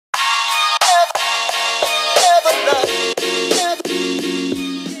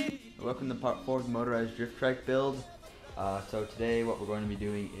welcome to part 4 of the motorized drift trike build. So today what we're going to be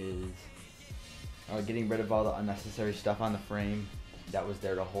doing is getting rid of all the unnecessary stuff on the frame that was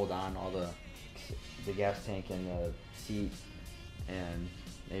there to hold on all the gas tank and the seat and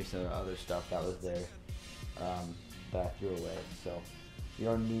maybe some other stuff that was there that I threw away. So you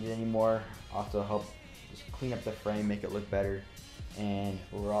don't need it anymore. Also help just clean up the frame, make it look better. And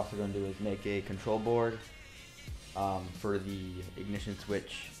what we're also going to do is make a control board for the ignition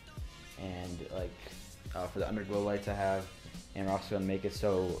switch and for the underglow lights I have, and we're also going to make it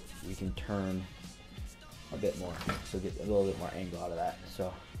so we can turn a bit more, so get a little bit more angle out of that.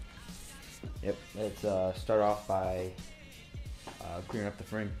 So yep, let's start off by clearing up the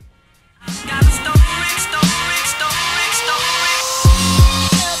frame.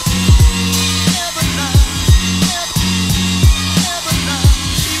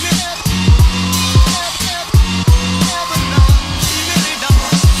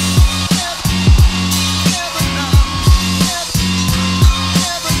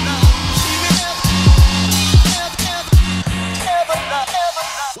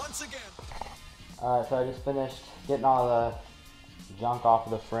 Alright, so I just finished getting all the junk off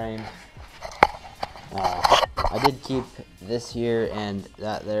of the frame. I did keep this here and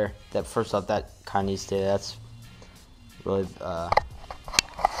that there. That first off, that kind of needs to stay. That's really,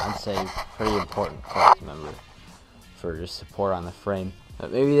 I'd say, pretty important part, remember, for just support on the frame.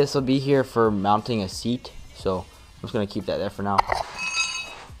 But maybe this will be here for mounting a seat, so I'm just going to keep that there for now.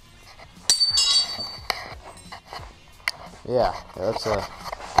 Yeah, that's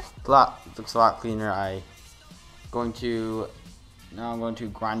looks a lot cleaner. I'm going to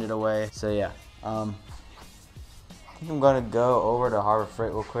grind it away. So yeah, I think I'm gonna go over to Harbor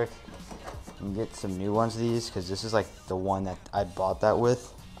Freight real quick and get some new ones of these, because this is like the one that I bought that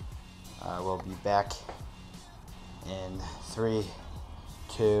with. We'll be back in 3,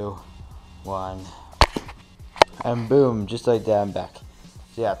 2, 1, and boom, just like that, I'm back.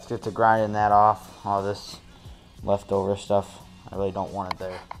 So yeah, let's get to grinding that off, all this leftover stuff. I really don't want it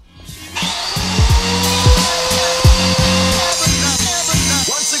there.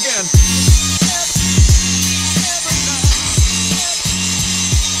 Once again.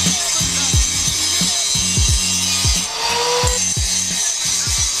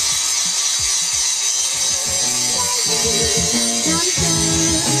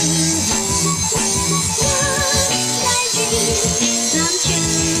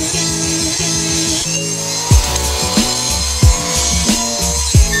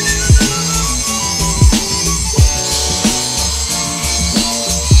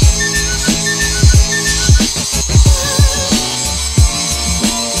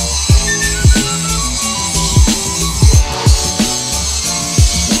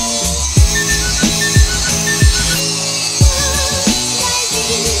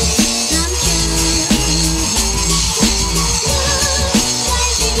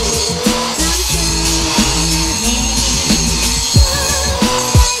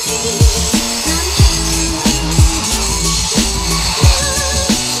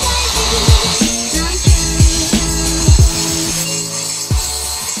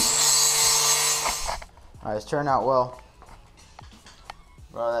 Alright, it's turned out well.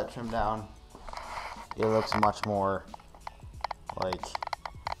 Brought that trim down. It looks much more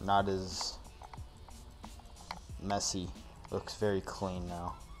not as messy. Looks very clean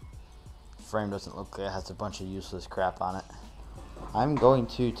now. Frame doesn't look like it has a bunch of useless crap on it. I'm going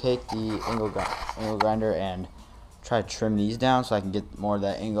to take the angle grinder and try to trim these down so I can get more of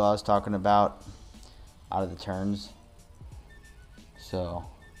that angle I was talking about out of the turns. So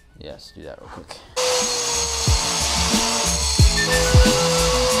yes, do that real quick.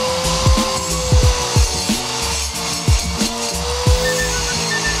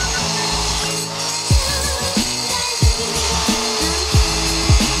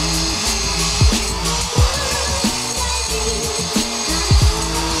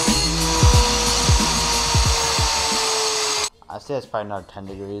 I'd say it's probably another 10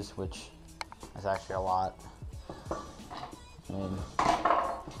 degrees, which is actually a lot.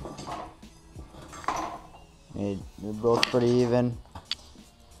 They're both pretty even,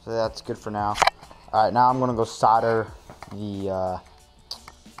 so that's good for now. Alright, now I'm gonna go solder the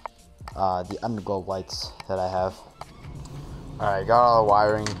underglow lights that I have. Alright, got all the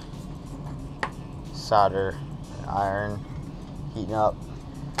wiring, solder, iron, heating up.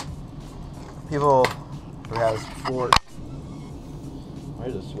 People who have sport,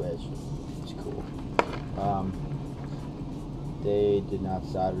 there's a switch, it's cool. They did not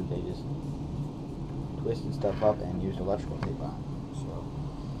solder, they just twisted stuff up and used electrical tape on. So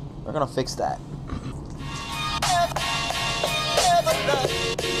we're gonna fix that.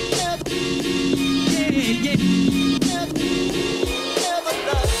 I'm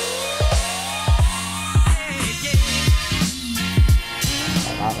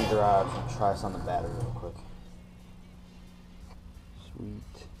out in the garage and try this on the battery real quick.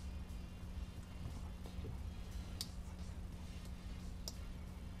 Sweet.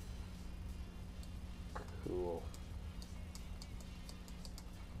 Cool.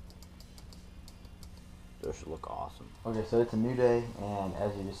 This should look awesome. Okay, so it's a new day, and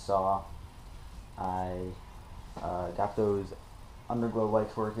as you just saw, I got those underglow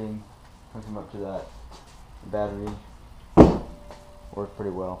lights working, hooked them up to that battery. Worked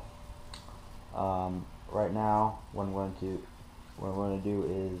pretty well. Right now, what I'm going to do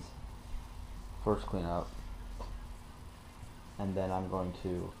is first clean up, and then I'm going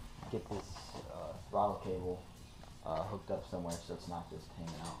to get this throttle cable hooked up somewhere so it's not just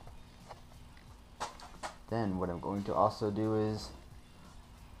hanging out. Then what I'm going to also do is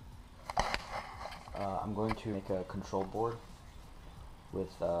I'm going to make a control board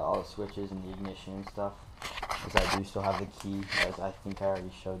with all the switches and the ignition and stuff, because I do still have the key, as I think I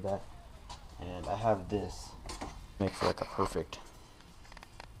already showed that. And I have this, makes like a perfect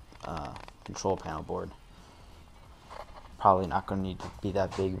control panel board. Probably not going to need to be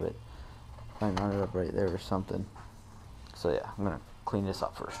that big, but I might run it up right there or something. So yeah, I'm going to clean this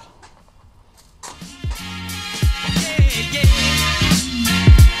up first.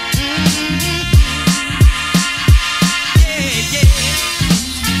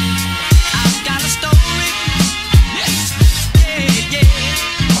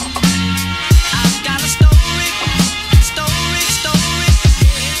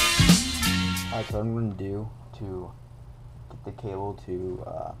 So what I'm going to do to get the cable to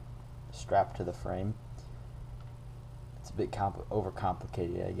strap to the frame, it's a bit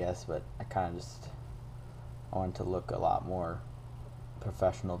overcomplicated, I guess, but I want it to look a lot more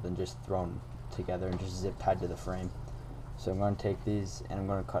professional than just thrown together and just zip tied to the frame. So I'm going to take these and I'm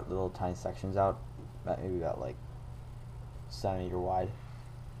going to cut little tiny sections out, maybe about like a centimeter wide.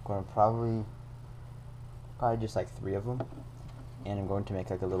 I'm going to probably just like 3 of them, and I'm going to make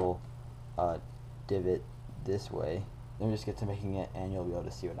like a little divot this way. Then we just get to making it, and you'll be able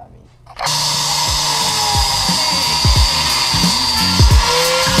to see what I mean.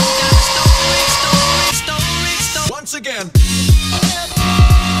 Once again.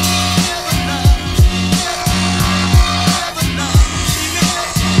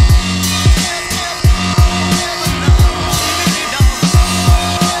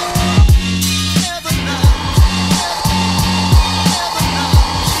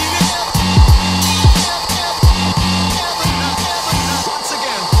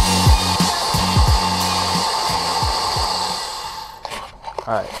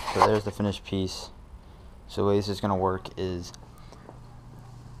 Alright, so there's the finished piece. So the way this is going to work is,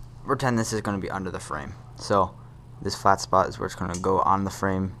 pretend this is going to be under the frame. So this flat spot is where it's going to go on the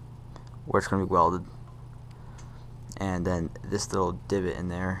frame, where it's going to be welded. And then this little divot in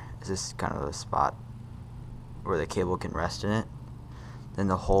there is just kind of the spot where the cable can rest in it. Then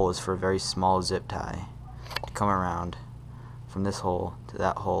the hole is for a very small zip tie to come around from this hole to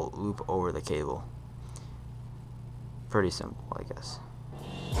that hole, loop over the cable. Pretty simple, I guess.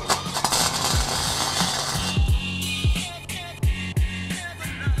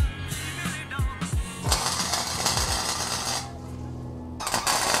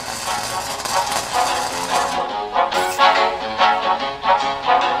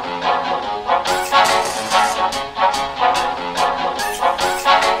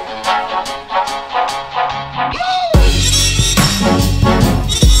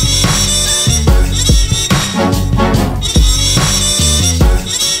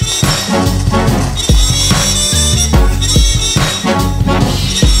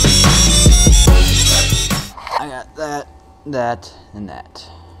 That and that.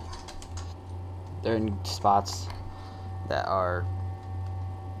 They're in spots that are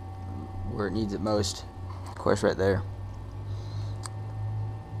where it needs it most. Of course, right there,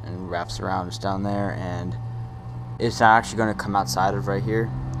 and wraps around just down there, and it's not actually going to come outside of right here.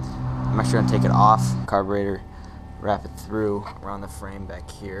 I'm actually going to take it off carburetor, wrap it through around the frame back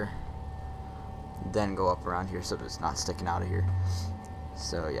here, then go up around here so that it's not sticking out of here.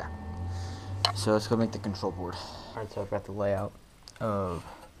 So yeah. So let's go make the control board. Alright, so I've got the layout of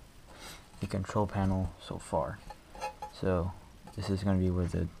the control panel so far. So this is going to be where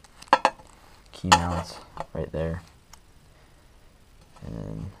the key mounts, right there. And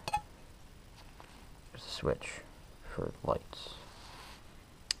then there's a switch for lights.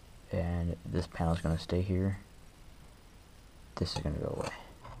 And this panel is going to stay here. This is going to go away.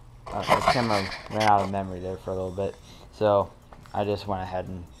 My camera ran out of memory there for a little bit. So I just went ahead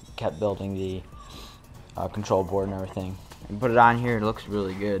and kept building the control board and everything. And put it on here, it looks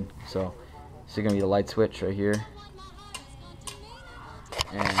really good. So this is gonna be the light switch right here,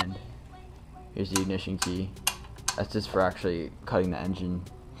 and here's the ignition key. That's just for actually cutting the engine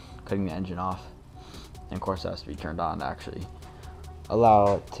off. And of course, that has to be turned on to actually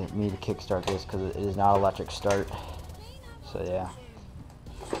allow me to kickstart this, because it is not electric start. So yeah.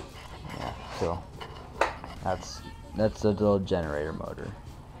 So that's a little generator motor,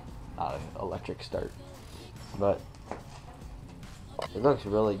 not an electric start. But it looks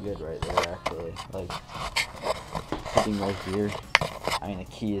really good right there, actually. Like, sitting right here, I mean, the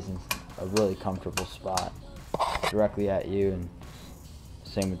key is in a really comfortable spot directly at you, and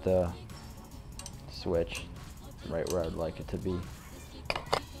same with the switch, right where I'd like it to be.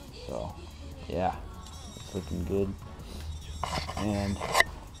 So yeah, it's looking good. And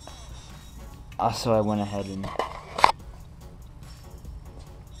also, I went ahead and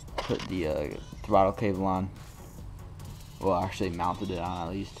put the throttle cable on. Well, actually mounted it on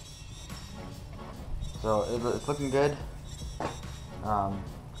at least. So it's looking good.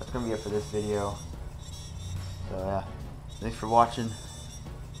 That's gonna be it for this video. So yeah, thanks for watching.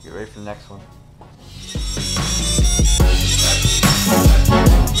 Get ready for the next one.